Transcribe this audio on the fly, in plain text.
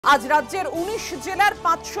আজ রাজ্যের ১৯ জেলার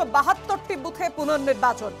 ৫৭২টি বুথে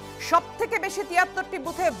পুনর্নির্বাচন। সবথেকে বেশি ৭৩টি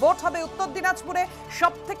বুথে ভোট হবে উত্তর দিনাজপুরে,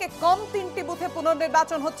 সবথেকে কম ৩টি বুথে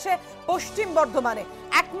পুনর্নির্বাচন হচ্ছে পশ্চিম বর্ধমানে।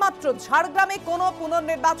 একমাত্র ঝাড়গ্রামে কোনো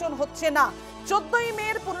পুনর্নির্বাচন হচ্ছে না। ১৪ই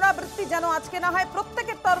মের পুনরাবৃত্তি যেন আজকে না হয়,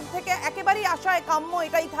 প্রত্যেকের তরফ থেকে একেবারেই আশায় কাম্য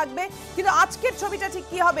এটাই থাকবে। কিন্তু আজকের ছবিটা ঠিক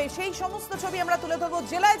কি হবে সেই সমস্ত ছবি আমরা তুলে ধরবো।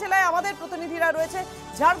 জেলায় জেলায় আমাদের প্রতিনিধিরা রয়েছে।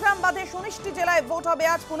 ঝাড়গ্রাম বাদে ১৯টি জেলায় ভোট হবে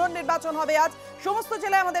আজ, পুনর্নির্বাচন হবে আজ। সমস্ত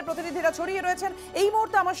জেলায় আমাদের প্রতিনিধিরা ছড়িয়ে রয়েছেন। এই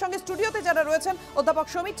মুহূর্তে আমার সঙ্গে স্টুডিওতে যারা রয়েছেন, অধ্যাপক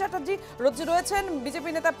সমীর চ্যাটার্জি রয়েছেন,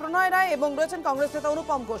 বিজেপি নেতা প্রণয় রায় এবং রয়েছেন কংগ্রেস নেতা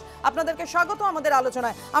অনুপম ঘোষ। আপনাদেরকে স্বাগত আমাদের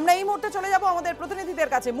আলোচনায়। আমরা এই মুহূর্তে চলে যাব আমাদের প্রতিনিধিদের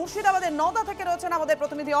কাছে। মুর্শিদাবাদের নওদা থেকে রয়েছেন আমাদের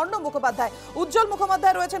প্রতিনিধি অর্ণব মুখোপাধ্যায়, উজ্জ্বল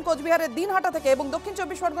মুখোপাধ্যায় রয়েছেন কোচবিহারের দিনহাটা থেকে এবং দক্ষিণ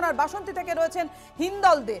চব্বিশ পরগনার বাসন্তী থেকে রয়েছেন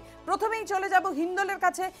হিন্দল দে। প্রথমেই চলে যাব হিন্দলের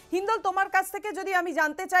কাছে। হিন্দল, তোমার কাছ থেকে যদি আমি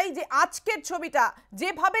জানতে চাই যে আজকের ছবিটা,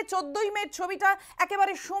 যেভাবে ১৪ই মের ছবিটা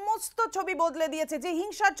একেবারে সমস্ত ছবি বদলে দিয়েছে, যে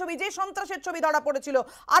হিংসার ছবি, যে সন্ত্রাসের ছবি ধরা পড়েছিল,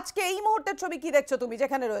 আজকে এই মুহূর্তের ছবি কি দেখছো তুমি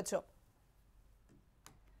যেখানে রয়েছো?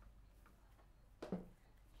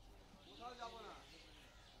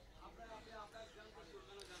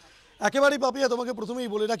 একেবারেই পাপিয়া, তোমাকে প্রথমেই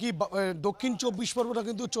বলে রাখি, দক্ষিণ চব্বিশ পরগনা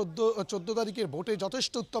কিন্তু ১৪ তারিখের ভোটে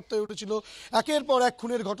যথেষ্ট উত্তপ্ত হয়ে উঠেছিল। একের পর এক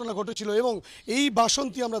খুনের ঘটনা ঘটেছিল এবং এই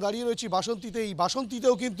বাসন্তী, আমরা দাঁড়িয়ে রয়েছি বাসন্তীতে, এই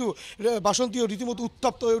বাসন্তীতেও কিন্তু বাসন্তীও রীতিমতো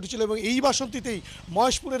উত্তপ্ত হয়ে উঠেছিল এবং এই বাসন্তীতেই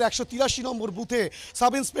মহেশপুরের ১৮৩ নম্বর বুথে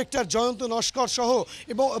সাব ইন্সপেক্টর জয়ন্ত নস্কর সহ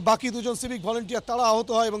এবং বাকি দুজন সিভিক ভলেন্টিয়ার তারা আহত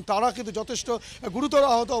হয় এবং তারা কিন্তু যথেষ্ট গুরুতর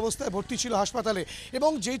আহত অবস্থায় ভর্তি ছিল হাসপাতালে।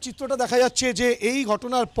 এবং যেই চিত্রটা দেখা যাচ্ছে যে এই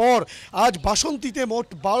ঘটনার পর আজ বাসন্তীতে মোট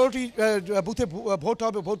 ১২টি বুথে ভোট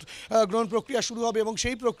হবে, ভোট গ্রহণ প্রক্রিয়া শুরু হবে এবং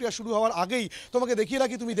সেই প্রক্রিয়া শুরু হওয়ার আগেই তোমাকে দেখিয়ে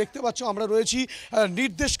রাখি, তুমি দেখতে পাচ্ছ আমরা রয়েছি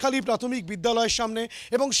নির্দেশখালী প্রাথমিক বিদ্যালয়ের সামনে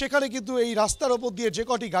এবং সেখানে কিন্তু এই রাস্তার ওপর দিয়ে যে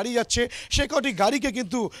কটি গাড়ি যাচ্ছে সে কটি গাড়িকে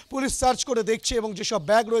কিন্তু পুলিশ সার্চ করে দেখছে এবং যেসব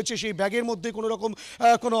ব্যাগ রয়েছে সেই ব্যাগের মধ্যে কোনো রকম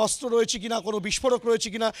কোনো অস্ত্র রয়েছে কিনা, কোনো বিস্ফোরক রয়েছে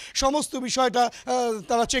কিনা, সমস্ত বিষয়টা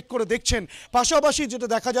তারা চেক করে দেখছেন। পাশাপাশি যেটা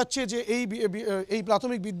দেখা যাচ্ছে যে এই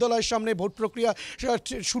প্রাথমিক বিদ্যালয়ের সামনে ভোট প্রক্রিয়া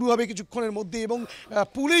শুরু হবে কিছুক্ষণের মধ্যে এবং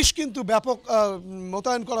পুলিশ কিন্তু ব্যাপক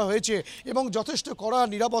মোতায়েন করা হয়েছে এবং যথেষ্ট কড়া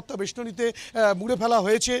নিরাপত্তা বেষ্টনীতে মুড়ে ফেলা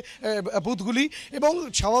হয়েছে বুথগুলি এবং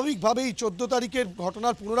স্বাভাবিকভাবেই ১৪ তারিখের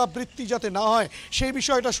ঘটনার পুনরাবৃত্তি যাতে না হয় সেই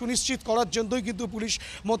বিষয়টা সুনিশ্চিত করার জন্যই কিন্তু পুলিশ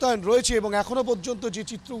মোতায়েন রয়েছে। এবং এখনও পর্যন্ত যে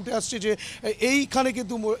চিত্র উঠে আসছে যে এইখানে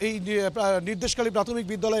কিন্তু এই নির্দেশখালী প্রাথমিক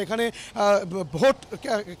বিদ্যালয়, এখানে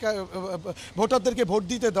ভোটারদেরকে ভোট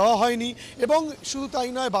দিতে দেওয়া হয়নি এবং শুধু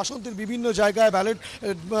তাই নয়, বাসন্তীর বিভিন্ন জায়গায় ব্যালট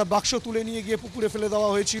বাক্স তুলে নিয়ে গিয়ে পুকুরে ফেলে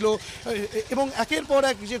দেওয়া হয়েছিল এবং একের পর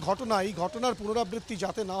এক যে ঘটনা, এই ঘটনার পুনরাবৃত্তি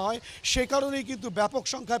যাতে না হয় সে কারণেই কিন্তু ব্যাপক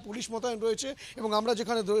সংখ্যায় পুলিশ মোতায়েন রয়েছে। এবং আমরা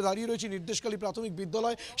যেখানে দাঁড়িয়ে রয়েছি নির্দেশখালী প্রাথমিক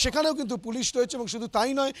বিদ্যালয়, সেখানেও কিন্তু পুলিশ রয়েছে এবং শুধু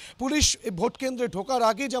তাই নয়, পুলিশ ভোট কেন্দ্রে ঢোকার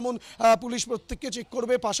আগে যেমন পুলিশ প্রত্যেককে চেক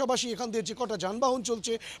করবে, পাশাপাশি এখান দিয়ে যে কটা যানবাহন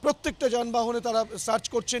চলছে প্রত্যেকটা যানবাহনে তারা সার্চ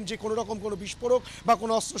করছেন যে কোনো রকম কোনো বিস্ফোরক বা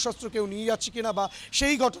কোনো অস্ত্রশস্ত্র কেউ নিয়ে যাচ্ছে কিনা বা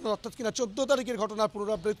সেই ঘটনা অর্থাৎ কিনা ১৪ তারিখের ঘটনার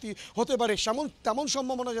পুনরাবৃত্তি হতে পারে তেমন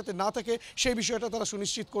সম্ভাবনা যাতে না থাকে সেই বিষয়টা তারা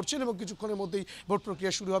সুনিশ্চিত করছেন এবং কিছুক্ষণের মধ্যেই ভোট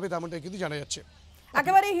প্রক্রিয়া শুরু হবে তেমনটাই কিন্তু জানা যাচ্ছে।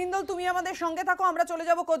 একেবারেই হিন্দল, তুমি আমাদের সঙ্গে থাকো। আমরা চলে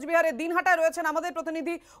যাব কোচবিহারের দিনহাটায় রয়েছেন আমাদের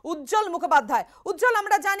প্রতিনিধি উজ্জ্বল মুখোপাধ্যায়। উজ্জ্বল,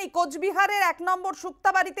 আমরা জানি কোচবিহারের ১ নম্বর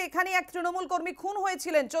শুক্তাবাড়িতে এখানে এক তৃণমূল কর্মী খুন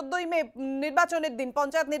হয়েছিলেন ১৪ই মে নির্বাচনের দিন,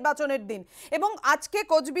 পঞ্চায়েত নির্বাচনের দিন, এবং আজকে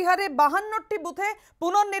কোচবিহারে ৫২টি বুথে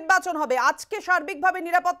পুনর্নির্বাচন হবে। আজকে সার্বিকভাবে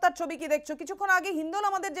নিরাপত্তার ছবি কি দেখছো? কিছুক্ষণ আগে হিন্দল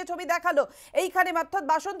আমাদের যে ছবি দেখালো, এইখানে অর্থাৎ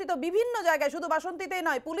বাসন্তীতে বিভিন্ন জায়গায়, শুধু বাসন্তীতেই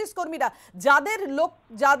নয়, পুলিশ কর্মীরা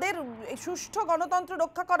যাদের সুষ্ঠু গণতন্ত্র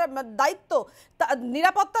রক্ষা করার দায়িত্ব,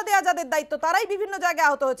 নিরাপত্তা দেওয়া যাদের দায়িত্ব, তারাই বিভিন্ন জায়গায়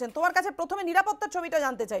আহত হয়েছেন। তোমার কাছে প্রথমে নিরাপত্তার ছবিটা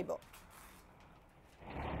জানতে চাইবো।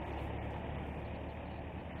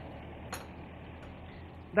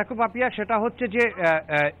 দেখো পাপিয়া, সেটা হচ্ছে যে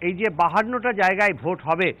এই যে ৫২টা জায়গায় ভোট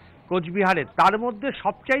হবে কোচবিহারে, তার মধ্যে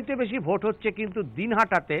সবচাইতে বেশি ভোট হচ্ছে কিন্তু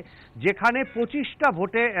দিনহাটাতে, যেখানে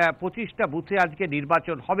 ২৫টা বুথে আজকে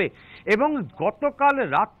নির্বাচন হবে। এবং গতকাল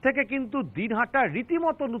রাত থেকে কিন্তু দিনহাটা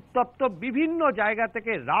রীতিমতো উত্তপ্ত, বিভিন্ন জায়গা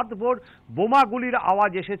থেকে রাতভর বোমাগুলির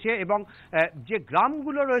আওয়াজ এসেছে এবং যে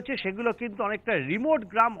গ্রামগুলো রয়েছে সেগুলো কিন্তু অনেকটা রিমোট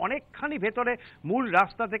গ্রাম, অনেকখানি ভেতরে মূল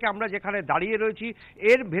রাস্তা থেকে আমরা যেখানে দাঁড়িয়ে রয়েছি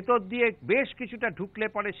এর ভেতর দিয়ে বেশ কিছুটা ঢুকলে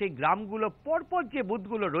পরে সেই গ্রামগুলো পরপর যে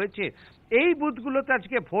বুথগুলো রয়েছে এই বুথগুলোতে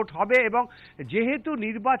আজকে ভোট হবে। এবং যেহেতু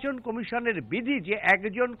নির্বাচন কমিশনের বিধি যে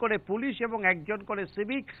একজন করে পুলিশ এবং একজন করে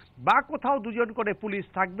সিভিক বা কোথাও দুজন করে পুলিশ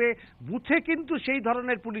থাকবে, বুথে কিন্তু সেই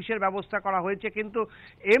ধরনের পুলিশের ব্যবস্থা করা হয়েছে। কিন্তু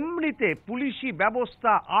এমনিতে পুলিশি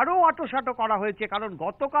ব্যবস্থা আরও আঁটোসাঁটো করা হয়েছে, কারণ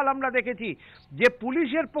গতকাল আমরা দেখেছি যে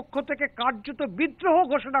পুলিশের পক্ষ থেকে কার্যত বিদ্রোহ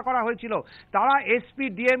ঘোষণা করা হয়েছিল। তারা এসপি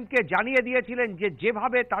ডিএমকে জানিয়ে দিয়েছিলেন যে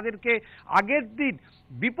যেভাবে তাদেরকে আগের দিন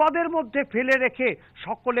বিপদের মধ্যে ফেলে রেখে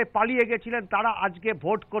সকলে পালিয়ে গেছিলেন, তারা আজকে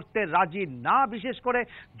ভোট করতে করতে রাজি না। বিশেষ করে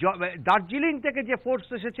দার্জিলিং থেকে যে ফোর্স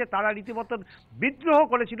এসেছে তারা রীতিমতন বিদ্রোহ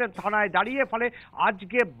করেছিলেন থানায় দাঁড়িয়ে, ফলে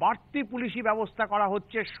আজকে বাড়তি পুলিশি ব্যবস্থা করা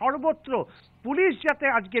হচ্ছে সর্বত্র। পুলিশ যাতে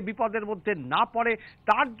আজকে বিপদের মধ্যে না পড়ে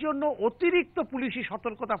তার জন্য অতিরিক্ত পুলিশি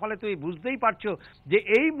সতর্কতা। ফলে তুমি বুঝতেই পারছো যে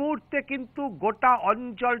এই মুহূর্তে কিন্তু গোটা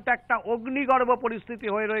অঞ্চলটা একটা অগ্নিগর্ভ পরিস্থিতি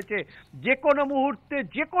হয়ে রয়েছে। যে কোনো মুহূর্তে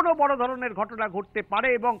যে কোনো বড় ধরনের ঘটনা ঘটতে পারে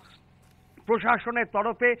এবং প্রশাসনের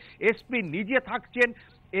তরফে এসপি নিজে থাকছেন,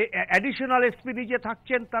 অ্যাডিশনাল এসপি নিজে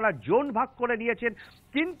থাকছেন, তারা জোন ভাগ করে নিয়েছেন।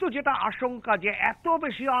 কিন্তু যেটা আশঙ্কা যে এত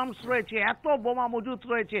বেশি আর্মস রয়েছে, এত বোমা মজুত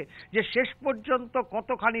রয়েছে যে শেষ পর্যন্ত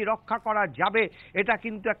কতখানি রক্ষা করা যাবে এটা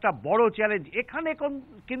কিন্তু একটা বড় চ্যালেঞ্জ। এখানে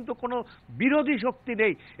কিন্তু কোনো বিরোধী শক্তি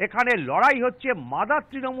নেই, এখানে লড়াই হচ্ছে মাদার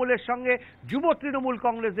তৃণমূলের সঙ্গে যুব তৃণমূল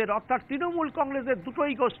কংগ্রেসের, অর্থাৎ তৃণমূল কংগ্রেসের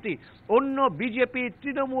দুটোই গোষ্ঠী। অন্য বিজেপি,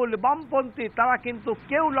 তৃণমূল, বামপন্থী তারা কিন্তু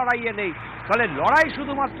কেউ লড়াইয়ে নেই। ফলে লড়াই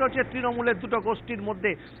শুধুমাত্র হচ্ছে তৃণমূলের দুটো গোষ্ঠীর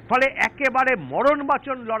মধ্যে। ফলে একেবারে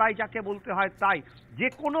মরণবাচন লড়াই যাকে বলতে হয় তাই। যে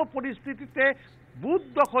কোনো পরিস্থিতিতে বুথ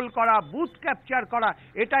দখল করা, বুথ ক্যাপচার করা,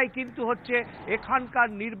 এটাই কিন্তু হচ্ছে এখানকার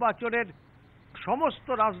নির্বাচনের সমস্ত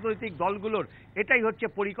রাজনৈতিক দলগুলোর এটাই হচ্ছে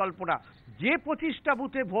পরিকল্পনা। যে 25টা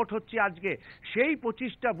বুথে ভোট হচ্ছে আজকে, সেই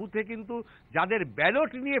 25টা বুথে কিন্তু যাদের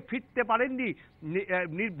ব্যালট নিয়ে ফিরতে পারেননি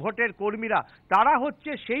ভোটের কর্মীরা, তারা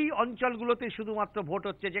হচ্ছে সেই অঞ্চলগুলোতে শুধুমাত্র ভোট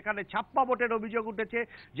হচ্ছে। যেখানে ছাপ্পা ভোটের অভিযোগ উঠেছে,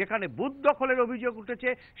 যেখানে বুথ দখলের অভিযোগ উঠেছে,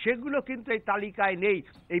 সেগুলো কিন্তু এই তালিকায় নেই।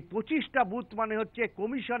 এই 25টা বুথ মানে হচ্ছে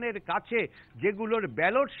কমিশনের কাছে যেগুলোর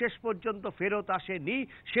ব্যালট শেষ পর্যন্ত ফেরত আসেনি,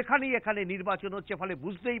 সেখানেই এখানে নির্বাচন হচ্ছে। ফলে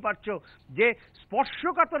বুঝতেই পারছো যে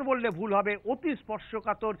স্পর্শকাতর বললে ভুল হবে, অতি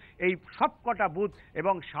স্পর্শকাতর এই সবকটা বুথ।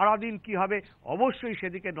 এবং সারাদিন কি হবে অবশ্যই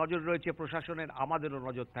সেদিকে নজর রয়েছে প্রশাসনের, আমাদেরও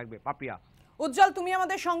নজর থাকবে। পাপিয়া। উজ্জ্বল, তুমি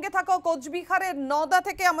আমাদের সঙ্গে থাকো। কোচবিহারের নওদা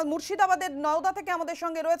থেকে, মুর্শিদাবাদের নওদা থেকে আমাদের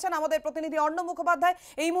সঙ্গে রয়েছেন আমাদের প্রতিনিধি অর্ণব মুখোপাধ্যায়।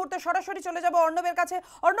 এই মুহূর্তে সরাসরি চলে যাব অর্ণবের কাছে।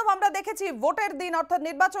 অর্ণব, আমরা দেখেছি ভোটের দিন অর্থাৎ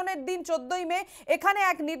নির্বাচনের দিন 14ই মে এখানে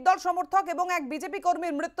এক নির্দল সমর্থক এবং এক বিজেপি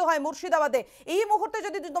কর্মীর মৃত্যু হয় মুর্শিদাবাদে। এই মুহূর্তে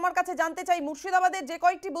যদি তোমার কাছে জানতে চাই, মুর্শিদাবাদের যে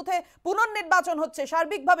কয়েকটি বুথে পুনর্নির্বাচন হচ্ছে,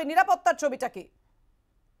 সার্বিকভাবে নিরাপত্তার ছবিটা কি?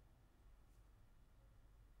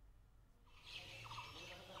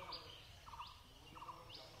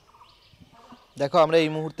 দেখো, আমরা এই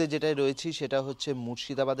মুহূর্তে যেটাই রয়েছি সেটা হচ্ছে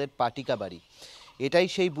মুর্শিদাবাদের পাটিকাবাড়ি। এটাই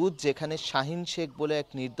সেই বুথ যেখানে শাহিন শেখ বলে এক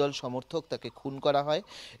নির্দল সমর্থক, তাকে খুন করা হয়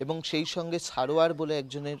এবং সেই সঙ্গে সারোয়ার বলে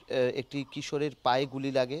একজনের, একটি কিশোরের পায়ে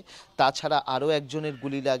গুলি লাগে, তাছাড়া আরও একজনের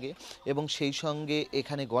গুলি লাগে এবং সেই সঙ্গে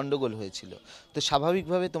এখানে গন্ডগোল হয়েছিল। তো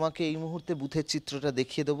স্বাভাবিকভাবে তোমাকে এই মুহূর্তে বুথের চিত্রটা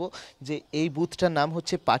দেখিয়ে দেবো যে এই বুথটার নাম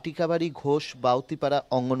হচ্ছে পাটিকাবাড়ি ঘোষ বাউতিপাড়া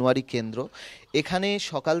অঙ্গনওয়াড়ি কেন্দ্র। এখানে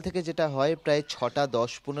সকাল থেকে যেটা হয়, প্রায় 6টা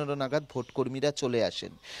 10-15 নাগাদ ভোটকর্মীরা চলে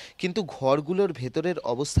আসেন, কিন্তু ঘরগুলোর ভেতরের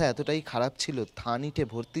অবস্থা এতটাই খারাপ ছিল, ধানিটে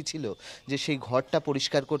ভর্তি ছিল, যে সেই ঘরটা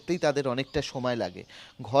পরিষ্কার করতেই তাদের অনেকটা সময় লাগে।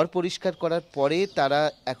 ঘর পরিষ্কার করার পরে তারা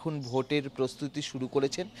এখন ভোটের প্রস্তুতি শুরু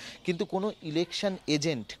করেছেন, কিন্তু কোনো ইলেকশন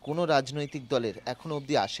এজেন্ট কোনো রাজনৈতিক দলের এখনো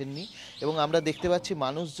অবধি আসেননি এবং আমরা দেখতে পাচ্ছি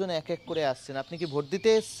মানুষজন এক এক করে আসছেন। আপনি কি ভোট দিতে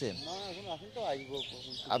এসছেন?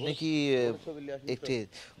 আপনি কি একটু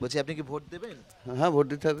বলছি, আপনি কি ভোট দেবেন? হ্যাঁ, ভোট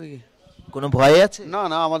দিতে হবে। কি কোনো ভয় আছে? না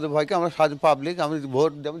না, আমাদের ভয়কে, আমরা সাধারণ পাবলিক, আমি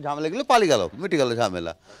ভোট দেবো, ঝামেলা গেলে পালিয়ে গেল, মিটে গেল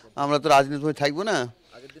ঝামেলা। আমরা তো রাজনীতি থাকবো না।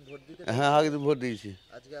 হ্যাঁ, আগের দিন ভোট দিয়েছি।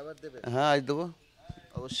 হ্যাঁ, আজ দেবো।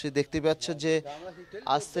 অবশ্যই দেখতে পাচ্ছ যে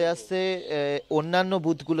আস্তে আস্তে অন্যান্য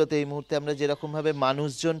বুথগুলোতে এই মুহূর্তে আমরা যেরকমভাবে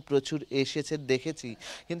মানুষজন প্রচুর এসেছে দেখেছি,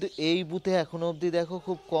 কিন্তু এই বুথে এখনো অবধি দেখো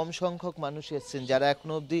খুব কম সংখ্যক মানুষ এসেছেন। যারা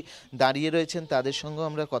এখনো অবধি দাঁড়িয়ে রয়েছেন তাদের সঙ্গে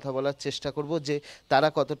আমরা কথা বলার চেষ্টা করব যে তারা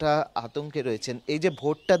কতটা আতঙ্কে রয়েছেন। এই যে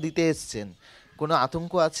ভোটটা দিতে এসছেন, কোনো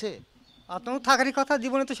আতঙ্ক আছে? আতঙ্ক থাকারই কথা,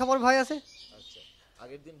 জীবনে তো সবার ভয় আছে।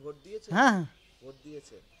 আগের দিন ভোট দিয়েছে? হ্যাঁ, ভোট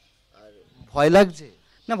দিয়েছে। আর ভয় লাগছে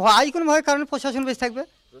না? ভয় কোনো ভয়ের কারণে প্রশাসন বেশি থাকবে।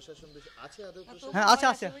 প্রশাসন বেশি আছে? হ্যাঁ, আছে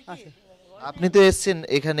আছে আছে। আপনি তো এসছেন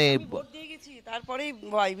এখানে, ভোট দিয়ে গেছি, তারপরেই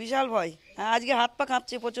ভয়, বিশাল ভয়। হ্যাঁ, আজকে হাত পা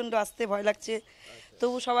কাঁপছে, প্রচন্ড আসতে ভয় লাগছে।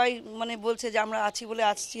 তবু সবাই মানে বলছে যে আমরা আছি বলে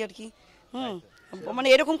আসছি আর কি। মানে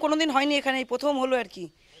এরকম কোনোদিন হয়নি, এখানে প্রথম হলো আর কি।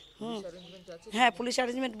 হ্যাঁ, পুলিশ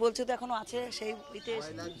অ্যারেঞ্জমেন্ট বলছে তো এখনো আছে। সেই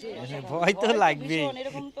ভয় তো লাগবে,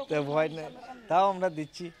 ভয় না তাও আমরা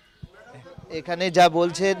দিচ্ছি। এখানে যা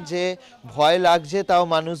বলছেন যে ভয় লাগছে, তাও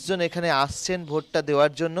মানুষজন এখানে আসছেন ভোটটা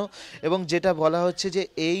দেওয়ার জন্য। এবং যেটা বলা হচ্ছে যে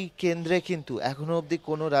এই কেন্দ্রে কিন্তু এখনো অবধি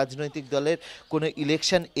কোনো রাজনৈতিক দলের কোনো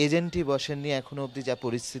ইলেকশন এজেন্টই বসেননি এখনো অবধি, যা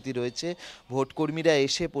পরিস্থিতি রয়েছে। ভোটকর্মীরা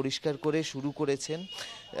এসে পরিষ্কার করে শুরু করেছেন।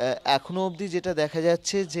 এখনো অবধি যেটা দেখা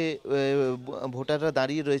যাচ্ছে যে ভোটাররা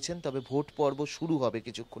দাঁড়িয়ে রয়েছেন, তবে ভোট পর্ব শুরু হবে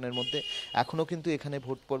কিছুক্ষণের মধ্যে। এখনো কিন্তু এখানে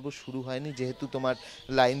ভোট পর্ব শুরু হয়নি, যেহেতু তোমার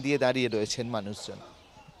লাইন দিয়ে দাঁড়িয়ে রয়েছেন মানুষজন।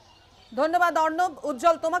 ধন্যবাদ অর্ণব।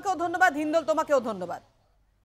 উজ্জ্বল তোমাকেও ধন্যবাদ, হিন্দল তোমাকেও ধন্যবাদ।